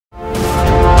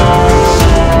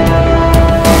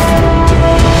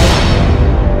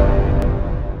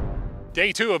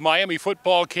Day 2 of Miami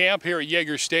football camp here at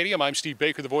Yager Stadium. I'm Steve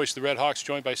Baker, the voice of the Red Hawks,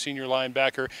 joined by senior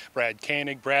linebacker Brad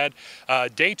Koenig. Brad,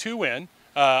 Day 2 in.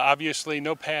 Obviously,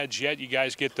 no pads yet. You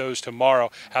guys get those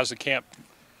tomorrow. How's the camp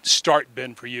start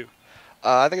been for you?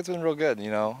 I think it's been real good,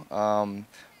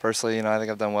 Personally, I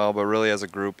think I've done well, but really as a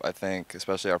group, I think,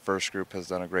 especially our first group, has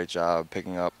done a great job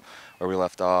picking up where we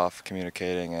left off,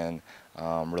 communicating, and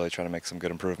really trying to make some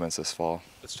good improvements this fall.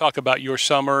 Let's talk about your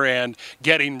summer and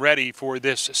getting ready for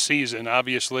this season.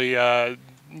 Obviously,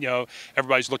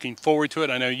 everybody's looking forward to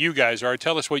it. I know you guys are.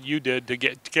 Tell us what you did to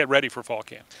get ready for fall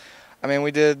camp. I mean,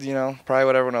 we did, probably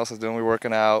what everyone else is doing. We were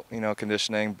working out,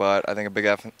 conditioning, but I think a big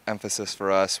emphasis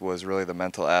for us was really the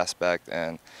mental aspect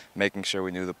and making sure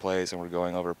we knew the plays and we're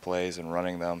going over plays and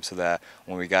running them so that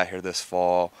when we got here this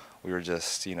fall, we were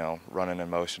just, running in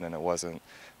motion and it wasn't,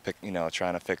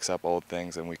 trying to fix up old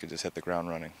things and we could just hit the ground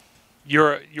running.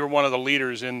 You're one of the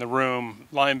leaders in the room,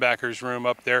 linebackers room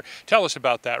up there. Tell us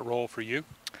about that role for you.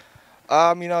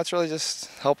 It's really just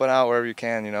helping out wherever you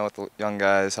can, with the young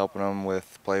guys, helping them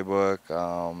with playbook,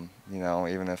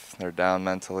 even if they're down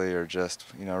mentally or just,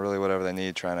 really whatever they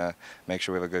need, trying to make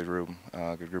sure we have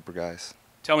a good group of guys.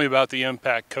 Tell me about the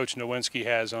impact Coach Nowinski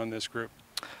has on this group.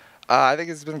 I think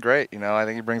it's been great. I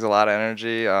think he brings a lot of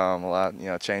energy, a lot,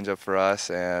 change up for us,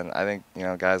 and I think,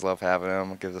 guys love having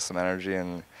him. It gives us some energy,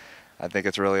 and I think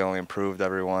it's really only improved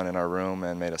everyone in our room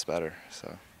and made us better.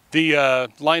 So. The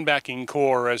linebacking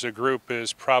core as a group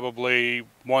is probably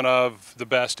one of the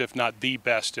best, if not the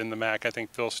best in the MAC. I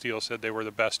think Phil Steele said they were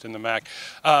the best in the MAC.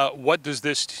 What does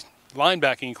this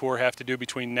linebacking core have to do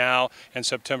between now and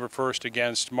September 1st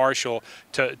against Marshall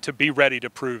to be ready to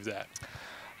prove that?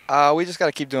 We just got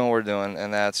to keep doing what we're doing,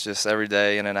 and that's just every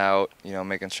day in and out,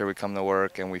 making sure we come to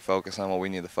work and we focus on what we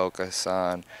need to focus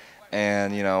on.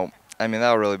 And,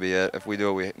 that'll really be it. If we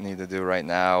do what we need to do right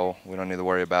now, we don't need to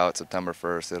worry about September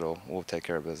 1st. We'll take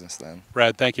care of business then.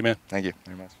 Brad, thank you, man. Thank you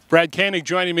very much. Brad Koenig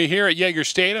joining me here at Yager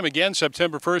Stadium. Again,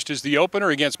 September 1st is the opener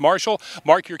against Marshall.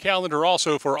 Mark your calendar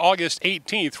also for August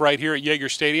 18th right here at Yager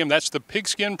Stadium. That's the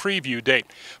Pigskin Preview date.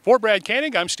 For Brad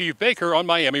Koenig, I'm Steve Baker on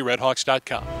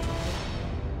MiamiRedHawks.com.